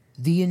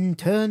The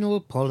internal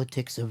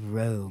politics of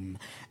Rome,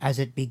 as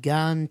it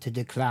began to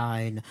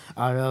decline,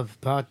 are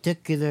of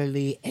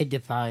particularly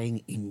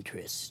edifying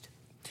interest.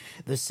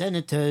 The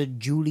senator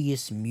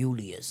Julius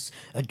Mulius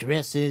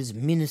addresses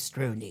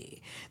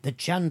Minestrone, the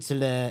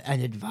chancellor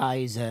and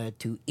advisor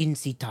to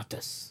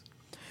Incitatus.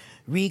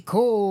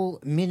 Recall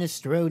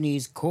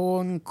Minestrone's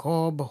corn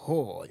cob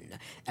horn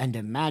and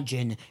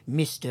imagine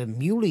Mr.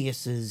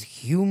 Mulius's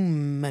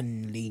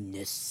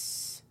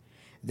humanliness.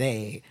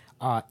 They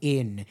are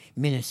in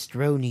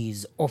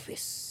Minestrone's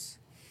office.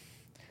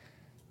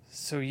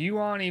 So you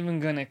aren't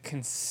even gonna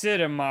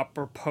consider my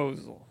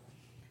proposal?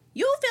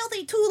 You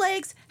filthy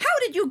two-legs, how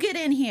did you get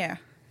in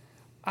here?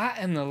 I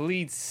am the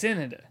lead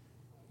senator.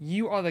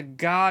 You are the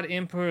God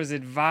Emperor's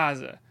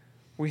advisor.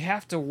 We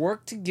have to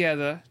work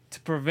together to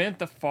prevent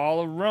the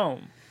fall of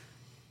Rome.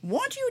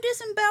 Weren't you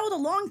disemboweled a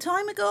long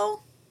time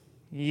ago?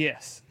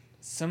 Yes,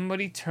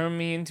 somebody turned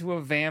me into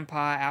a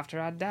vampire after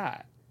I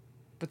died.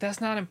 But that's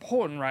not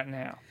important right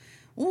now.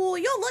 Well,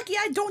 you're lucky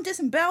I don't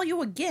disembowel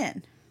you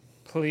again.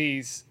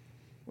 Please,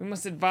 we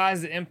must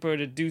advise the Emperor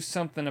to do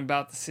something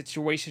about the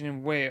situation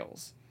in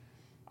Wales.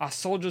 Our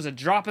soldiers are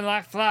dropping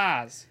like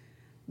flies.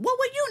 What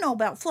would you know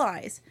about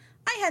flies?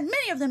 I had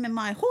many of them in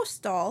my horse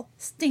stall,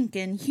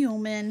 stinking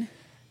human.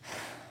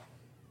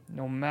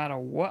 No matter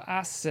what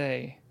I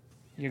say,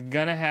 you're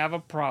gonna have a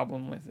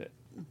problem with it.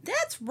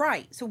 That's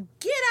right, so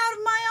get out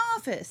of my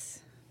office.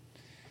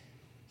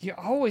 You're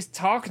always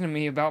talking to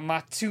me about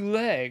my 2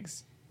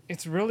 legs.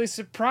 It's really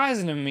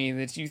surprising to me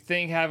that you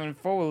think having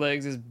 4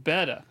 legs is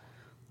better.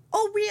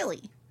 Oh,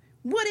 really?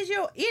 What is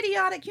your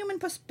idiotic human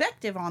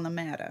perspective on the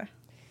matter?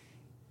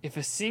 If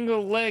a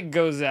single leg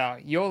goes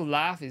out, your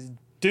life is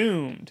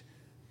doomed.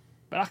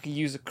 But I could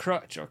use a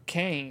crutch or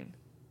cane.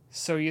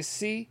 So you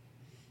see,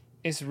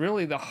 it's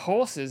really the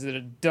horses that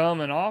are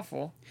dumb and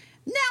awful.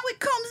 Now it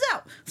comes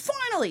out!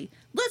 Finally!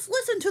 Let's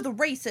listen to the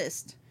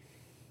racist.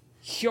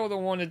 You're the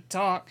one to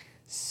talk.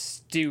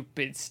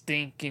 Stupid,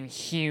 stinking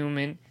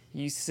human,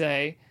 you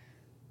say.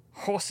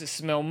 Horses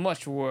smell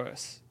much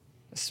worse.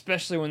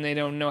 Especially when they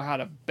don't know how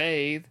to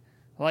bathe.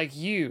 Like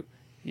you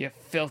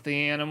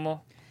filthy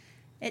animal.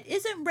 It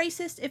isn't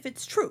racist if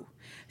it's true.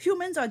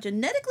 Humans are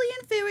genetically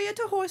inferior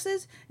to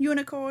horses,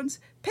 unicorns,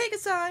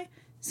 pegasi,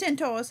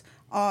 centaurs,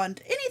 and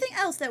anything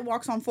else that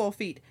walks on 4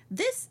 feet.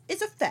 This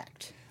is a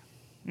fact.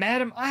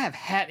 Madam, I have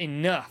had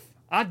enough.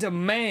 I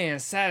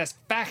demand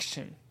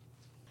satisfaction.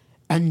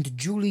 And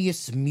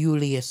Julius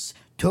Mulius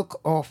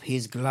took off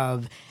his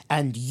glove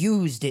and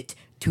used it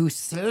to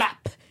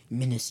slap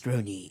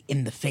Minestrone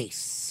in the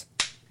face.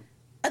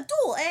 A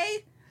duel, eh?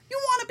 You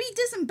want to be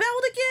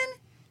disemboweled again?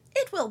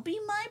 It will be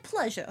my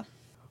pleasure.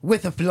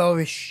 With a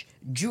flourish,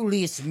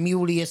 Julius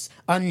Mulius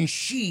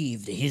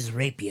unsheathed his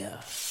rapier.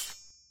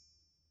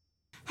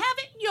 Have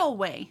it your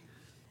way.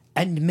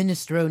 And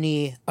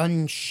Minestrone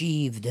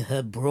unsheathed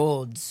her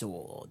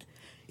broadsword.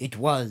 It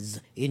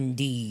was,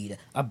 indeed,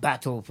 a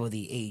battle for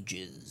the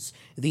ages,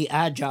 the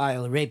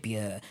agile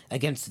rapier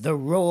against the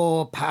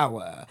raw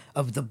power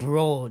of the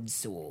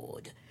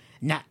broadsword.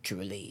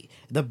 Naturally,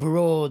 the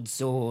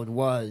broadsword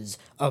was,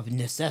 of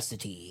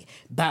necessity,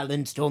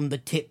 balanced on the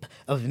tip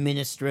of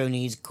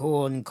Minestrone's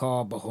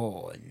corncob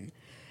horn.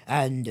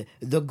 And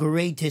the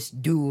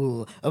greatest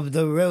duel of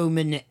the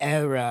Roman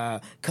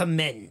era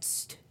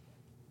commenced.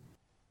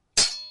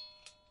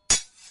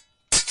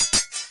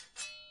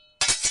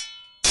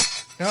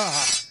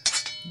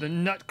 The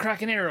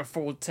nut-cracking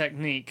arrowfold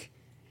technique.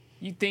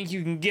 You think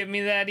you can get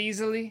me that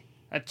easily?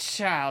 A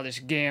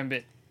childish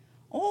gambit.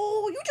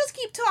 Oh, you just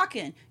keep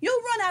talking.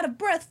 You'll run out of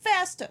breath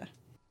faster.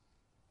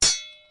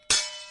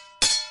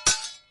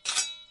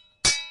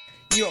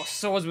 Your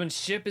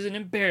swordsmanship is an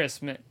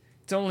embarrassment.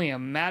 It's only a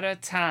matter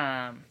of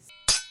time.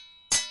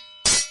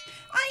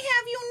 I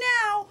have you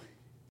now.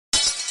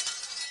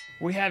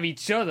 We have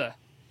each other.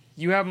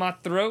 You have my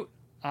throat,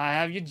 I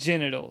have your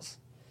genitals.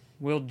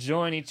 We'll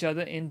join each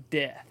other in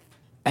death.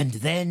 And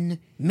then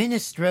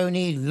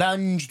Minestrone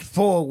lunged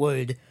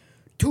forward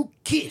to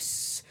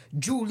kiss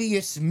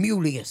Julius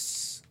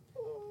Mulius.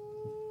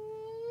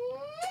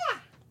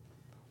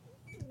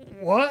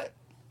 What?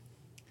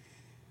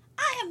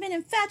 I have been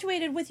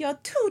infatuated with your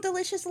 2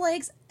 delicious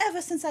legs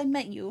ever since I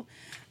met you.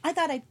 I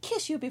thought I'd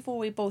kiss you before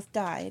we both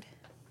died.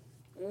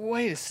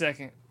 Wait a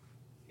second.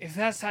 If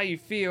that's how you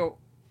feel,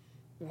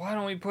 why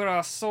don't we put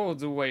our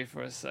swords away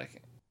for a second?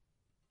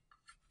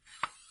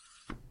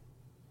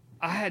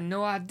 I had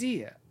no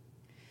idea.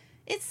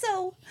 It's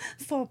so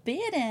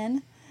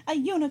forbidden. A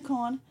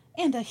unicorn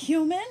and a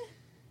human?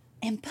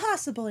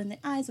 Impossible in the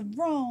eyes of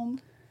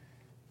Rome.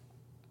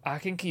 I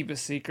can keep a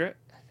secret.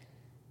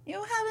 You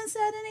haven't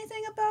said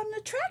anything about an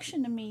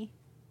attraction to me.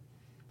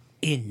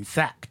 In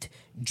fact,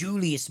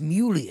 Julius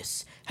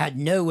Mulius had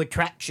no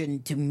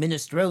attraction to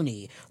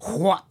Minestrone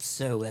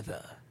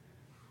whatsoever.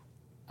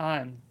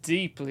 I'm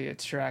deeply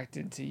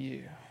attracted to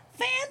you.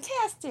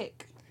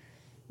 Fantastic.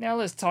 Now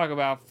let's talk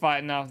about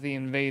fighting off the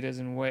invaders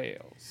in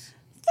Wales.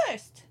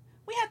 First,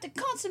 we have to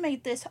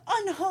consummate this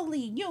unholy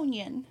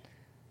union.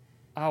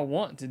 I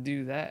want to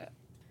do that.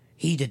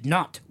 He did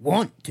not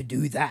want to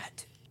do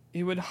that.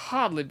 It would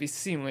hardly be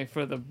seemly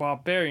for the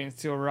barbarians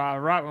to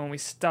arrive right when we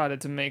started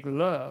to make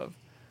love.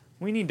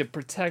 We need to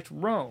protect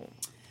Rome.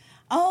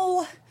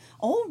 Oh,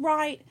 all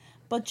right.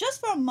 But just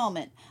for a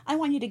moment, I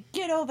want you to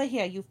get over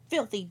here, you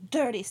filthy,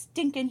 dirty,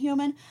 stinking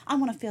human. I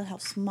want to feel how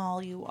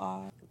small you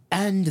are.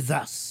 And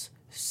thus,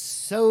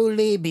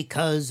 solely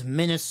because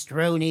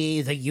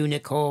Minestrone the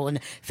unicorn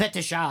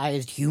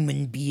fetishized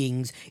human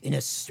beings in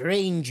a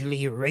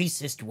strangely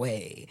racist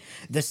way,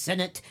 the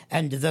Senate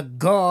and the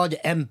God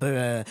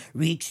Emperor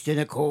reached an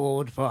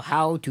accord for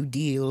how to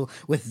deal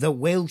with the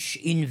Welsh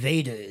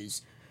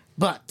invaders.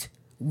 But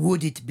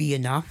would it be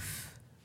enough?